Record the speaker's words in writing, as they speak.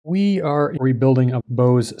We are rebuilding a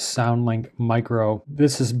Bose Soundlink Micro.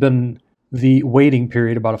 This has been the waiting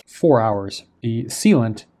period, about 4 hours. The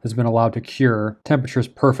sealant has been allowed to cure. Temperature is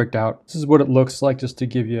perfect out. This is what it looks like, just to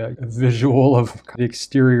give you a visual of the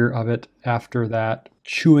exterior of it after that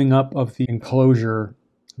chewing up of the enclosure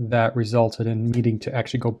that resulted in needing to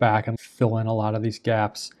actually go back and fill in a lot of these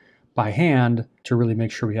gaps by hand to really make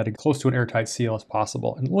sure we had as close to an airtight seal as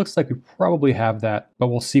possible. And it looks like we probably have that, but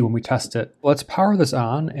we'll see when we test it. Let's power this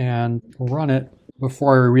on and run it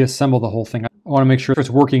before I reassemble the whole thing. I want to make sure it's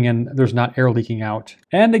working and there's not air leaking out,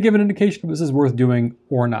 and to give an indication if this is worth doing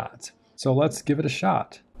or not. So let's give it a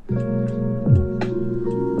shot.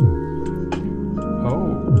 Oh,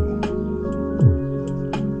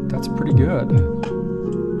 that's pretty good.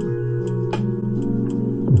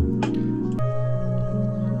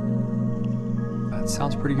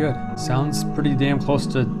 Sounds pretty good. Sounds pretty damn close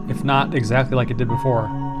to, if not exactly like it did before.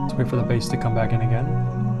 Let's wait for the bass to come back in again.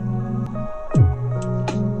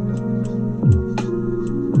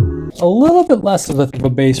 A little bit less of a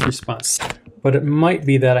bass response, but it might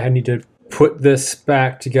be that I need to put this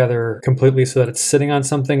back together completely so that it's sitting on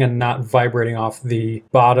something and not vibrating off the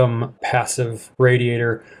bottom passive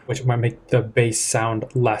radiator, which might make the bass sound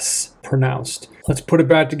less pronounced. Let's put it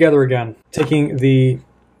back together again. Taking the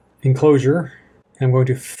enclosure, I'm going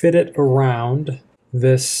to fit it around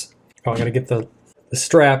this. Oh, I gotta get the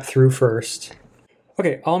strap through first.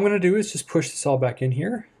 Okay, all I'm gonna do is just push this all back in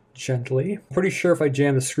here gently. I'm pretty sure if I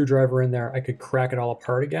jam the screwdriver in there, I could crack it all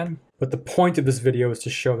apart again. But the point of this video is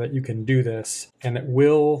to show that you can do this and it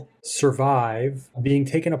will survive being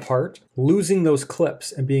taken apart, losing those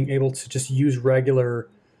clips, and being able to just use regular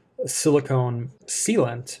silicone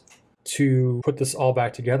sealant to put this all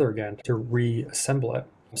back together again, to reassemble it.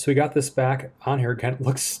 So we got this back on here again. It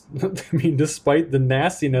looks, I mean, despite the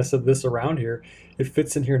nastiness of this around here, it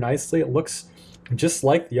fits in here nicely. It looks just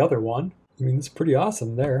like the other one. I mean, it's pretty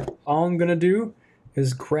awesome there. All I'm gonna do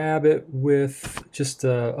is grab it with just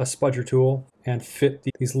a spudger tool and fit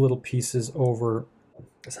these little pieces over.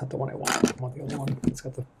 That's not the one I want. I want the other one. It's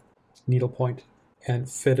got the needle point, and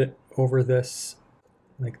fit it over this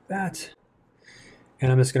like that. And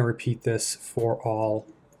I'm just gonna repeat this for all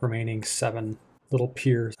remaining 7 little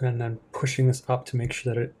piers, and then pushing this up to make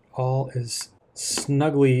sure that it all is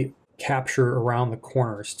snugly captured around the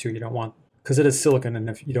corners too. You don't want, because it is silicone, and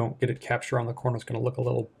if you don't get it captured around the corner, it's going to look a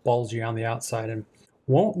little bulgy on the outside and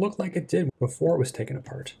won't look like it did before it was taken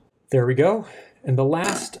apart. There we go. And the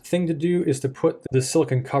last thing to do is to put the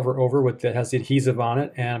silicone cover over that has the adhesive on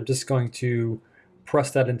it, and I'm just going to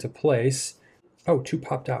press that into place. Oh, 2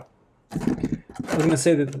 popped out. I was going to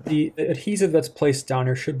say that the adhesive that's placed down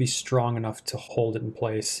here should be strong enough to hold it in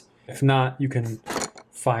place. If not, you can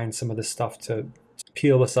find some of this stuff to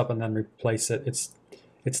peel this up and then replace it.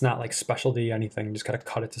 It's not like specialty anything, you just got to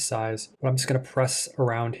cut it to size. But I'm just going to press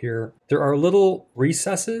around here. There are little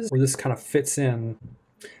recesses where this kind of fits in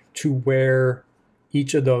to where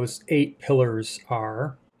each of those 8 pillars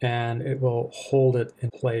are, and it will hold it in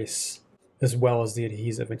place as well as the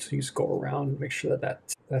adhesive. And so you just go around and make sure that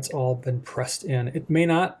that's all been pressed in. It may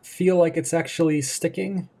not feel like it's actually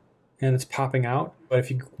sticking and it's popping out, but if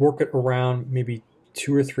you work it around maybe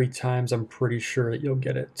 2 or 3 times, I'm pretty sure that you'll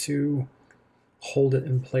get it to hold it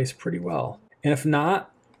in place pretty well. And if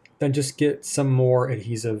not, then just get some more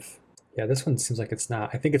adhesive. Yeah, this one seems like it's not.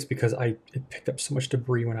 I think it's because it picked up so much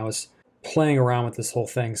debris when I was playing around with this whole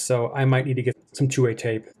thing. So I might need to get some 2A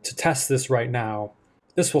tape to test this right now.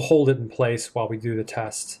 This will hold it in place while we do the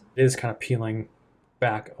test. It is kind of peeling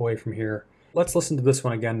back away from here. Let's listen to this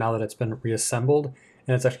one again now that it's been reassembled,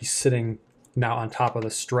 and it's actually sitting now on top of the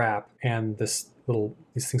strap and these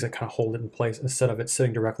things that kind of hold it in place instead of it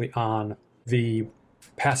sitting directly on the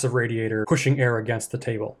passive radiator pushing air against the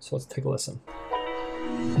table. So let's take a listen.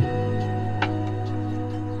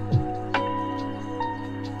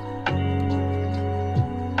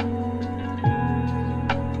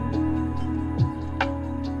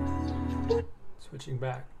 Switching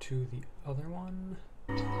back to the other one.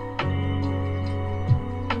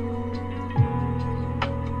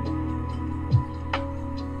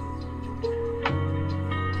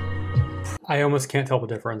 I almost can't tell the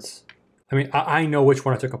difference. I mean, I know which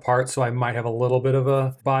one I took apart, so I might have a little bit of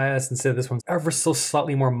a bias and say this one's ever so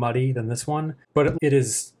slightly more muddy than this one, but it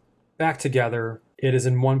is back together. It is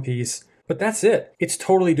in one piece. But that's it. It's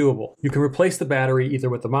totally doable. You can replace the battery either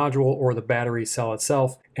with the module or the battery cell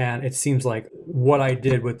itself. And it seems like what I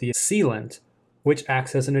did with the sealant, which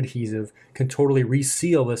acts as an adhesive, can totally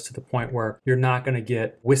reseal this to the point where you're not going to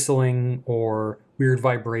get whistling or weird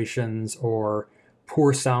vibrations or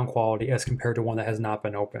poor sound quality as compared to one that has not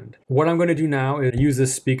been opened. What I'm going to do now is use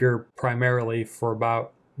this speaker primarily for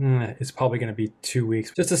about It's probably going to be 2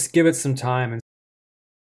 weeks, just to give it some time. And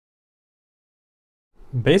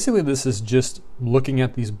basically, this is just looking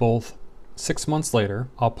at these both 6 months later.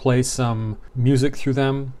 I'll play some music through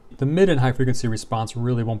them. The mid and high frequency response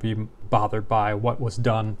really won't be bothered by what was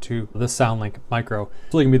done to the Soundlink micro.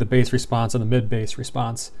 It's really going to be the bass response and the mid bass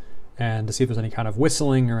response, and to see if there's any kind of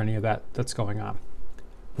whistling or any of that that's going on.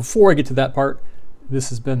 Before I get to that part, this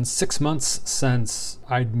has been 6 months since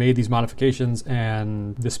I made these modifications,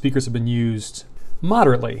 and the speakers have been used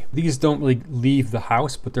moderately. These don't really leave the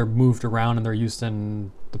house, but they're moved around and they're used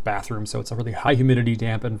in the bathroom. So it's a really high humidity,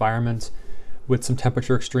 damp environment with some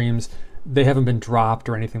temperature extremes. They haven't been dropped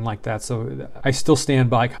or anything like that. So I still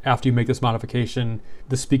stand by, after you make this modification,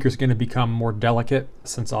 the speaker's going to become more delicate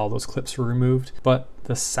since all those clips were removed. But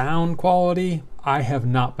the sound quality, I have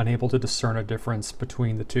not been able to discern a difference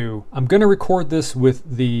between the two. I'm going to record this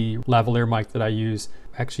with the lavalier mic that I use.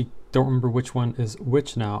 Actually, don't remember which one is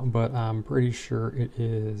which now, but I'm pretty sure it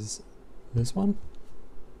is this one.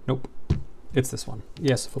 Nope. It's this one.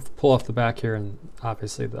 Yes, if we'll pull off the back here, and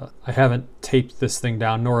obviously I haven't taped this thing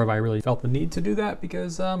down, nor have I really felt the need to do that,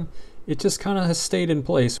 because it just kind of has stayed in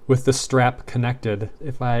place with the strap connected.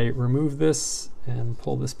 If I remove this and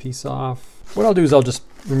pull this piece off, what I'll do is I'll just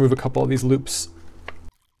remove a couple of these loops.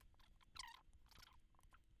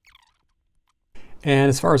 And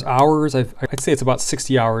as far as hours, I'd say it's about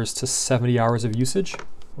 60 hours to 70 hours of usage,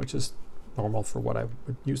 which is normal for what I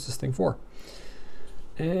would use this thing for.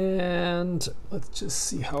 And let's just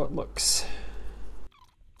see how it looks.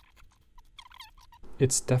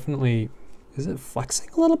 It's definitely, is it flexing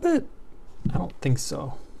a little bit? I don't think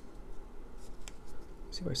so.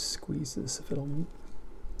 Let's see if I squeeze this, if it'll,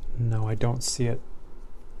 no, I don't see it.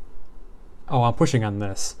 Oh, I'm pushing on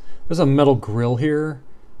this. There's a metal grill here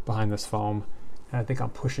behind this foam, and I think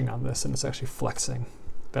I'm pushing on this and it's actually flexing.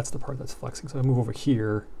 That's the part that's flexing. So I move over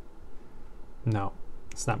here. No,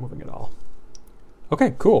 it's not moving at all.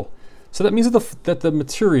 Okay, cool. So that means that the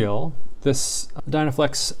material, this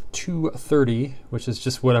Dynaflex 230, which is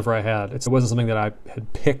just whatever I had, it wasn't something that I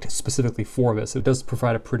had picked specifically for this. It does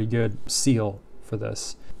provide a pretty good seal for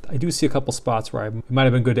this. I do see a couple spots where it might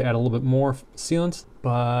have been good to add a little bit more sealant,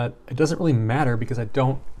 but it doesn't really matter because I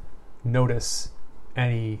don't notice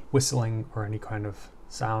any whistling or any kind of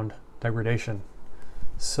sound degradation.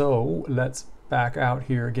 So let's back out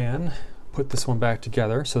here again, put this one back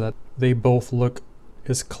together so that they both look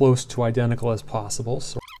as close to identical as possible.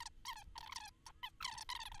 So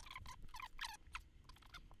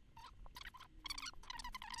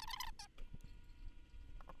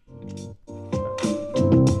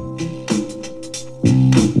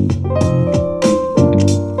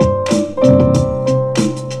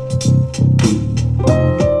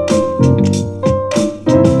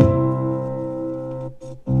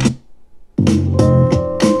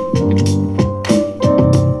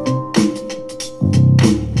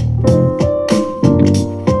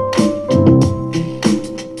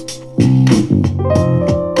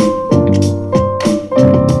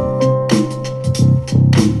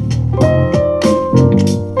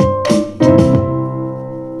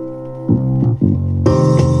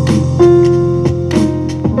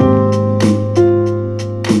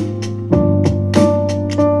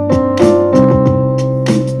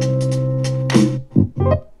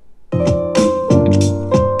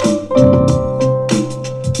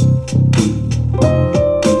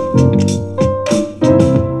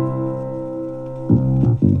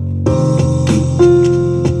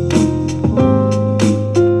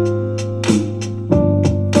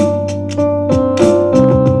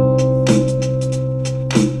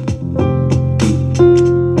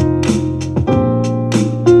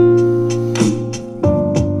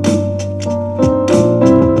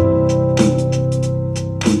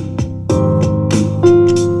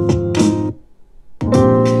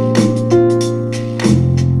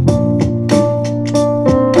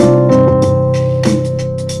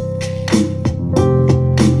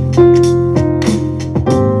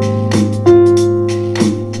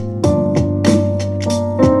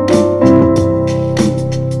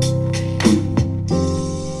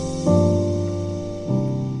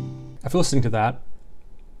after listening to that,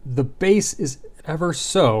 the bass is ever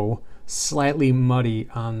so slightly muddy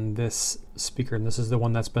on this speaker, and this is the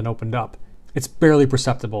one that's been opened up. It's barely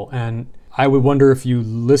perceptible, and I would wonder if you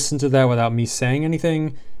listen to that without me saying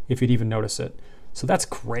anything, if you'd even notice it. So that's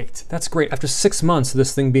great. That's great. After 6 months of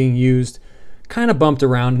this thing being used, kind of bumped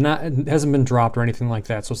around, it hasn't been dropped or anything like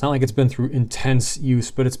that. So it's not like it's been through intense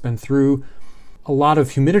use, but it's been through a lot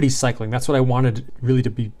of humidity cycling. That's what I wanted really to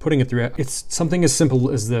be putting it through. It's something as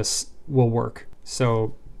simple as this will work.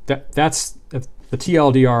 So that's the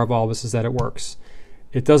TLDR of all this, is that it works.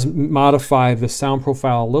 It does modify the sound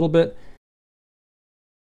profile a little bit.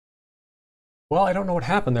 Well, I don't know what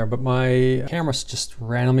happened there, but my camera just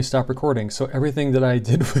randomly stopped recording. So everything that I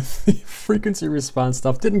did with the frequency response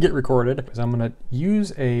stuff didn't get recorded. Because I'm going to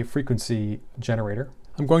use a frequency generator.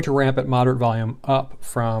 I'm going to ramp at moderate volume up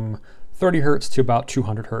from 30 hertz to about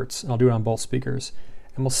 200 hertz. And I'll do it on both speakers.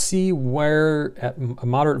 And we'll see where at a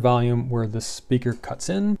moderate volume where the speaker cuts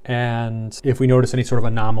in and if we notice any sort of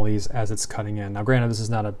anomalies as it's cutting in. Now granted, this is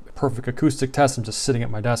not a perfect acoustic test, I'm just sitting at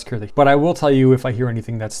my desk here, but I will tell you if I hear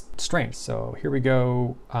anything that's strange. So here we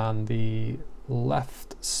go on the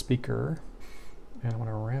left speaker and I want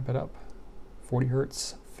to ramp it up. 40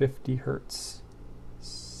 hertz, 50 hertz,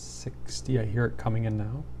 60, I hear it coming in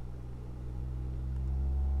now.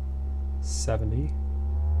 70,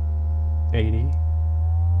 80.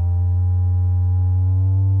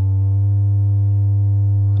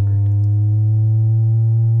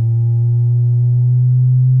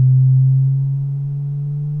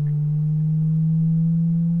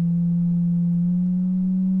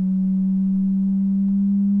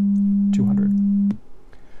 200.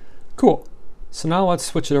 Cool. So now let's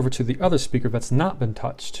switch it over to the other speaker that's not been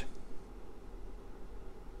touched.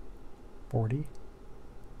 40.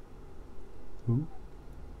 Ooh.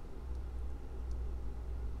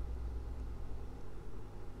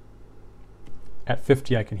 At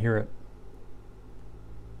 50, I can hear it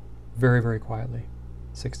very, very quietly.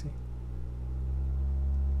 60.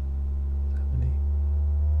 70.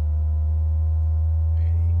 80.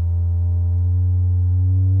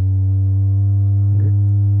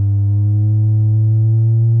 100.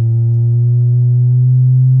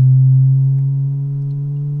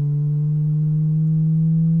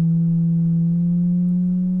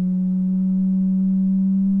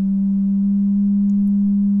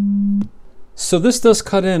 So this does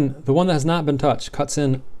cut in, the one that has not been touched, cuts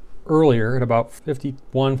in earlier at about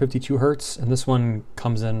 51, 52 hertz, and this one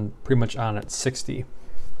comes in pretty much on at 60.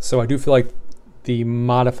 So I do feel like the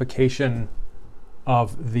modification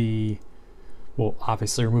of the, well,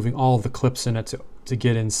 obviously removing all of the clips in it to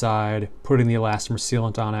get inside, putting the elastomer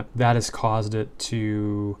sealant on it, that has caused it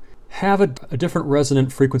to have a different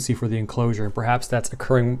resonant frequency for the enclosure. And perhaps that's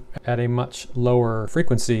occurring at a much lower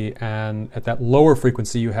frequency, and at that lower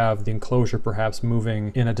frequency you have the enclosure perhaps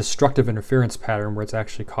moving in a destructive interference pattern where it's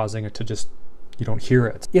actually causing it to just, you don't hear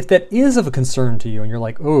it. If that is of a concern to you and you're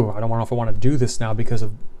like, oh, I don't know if I want to do this now because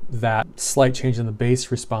of that slight change in the bass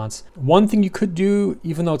response, one thing you could do,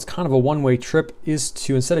 even though it's kind of a one-way trip, is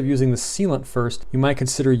to, instead of using the sealant first, you might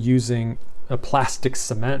consider using a plastic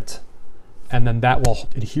cement. And then that will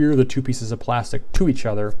adhere the two pieces of plastic to each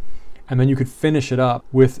other. And then you could finish it up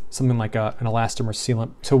with something like an elastomer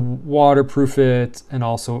sealant to waterproof it and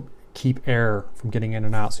also keep air from getting in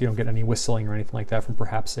and out so you don't get any whistling or anything like that from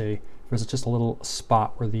perhaps there's just a little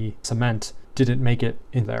spot where the cement didn't make it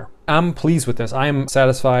in there. I'm pleased with this. I am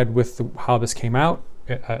satisfied with how this came out.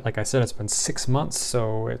 Like I said, it's been 6 months,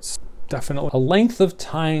 so it's definitely a length of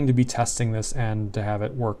time to be testing this and to have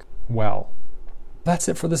it work well. That's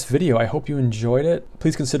it for this video. I hope you enjoyed it.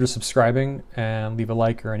 Please consider subscribing and leave a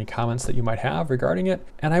like or any comments that you might have regarding it.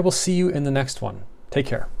 And I will see you in the next one. Take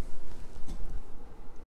care.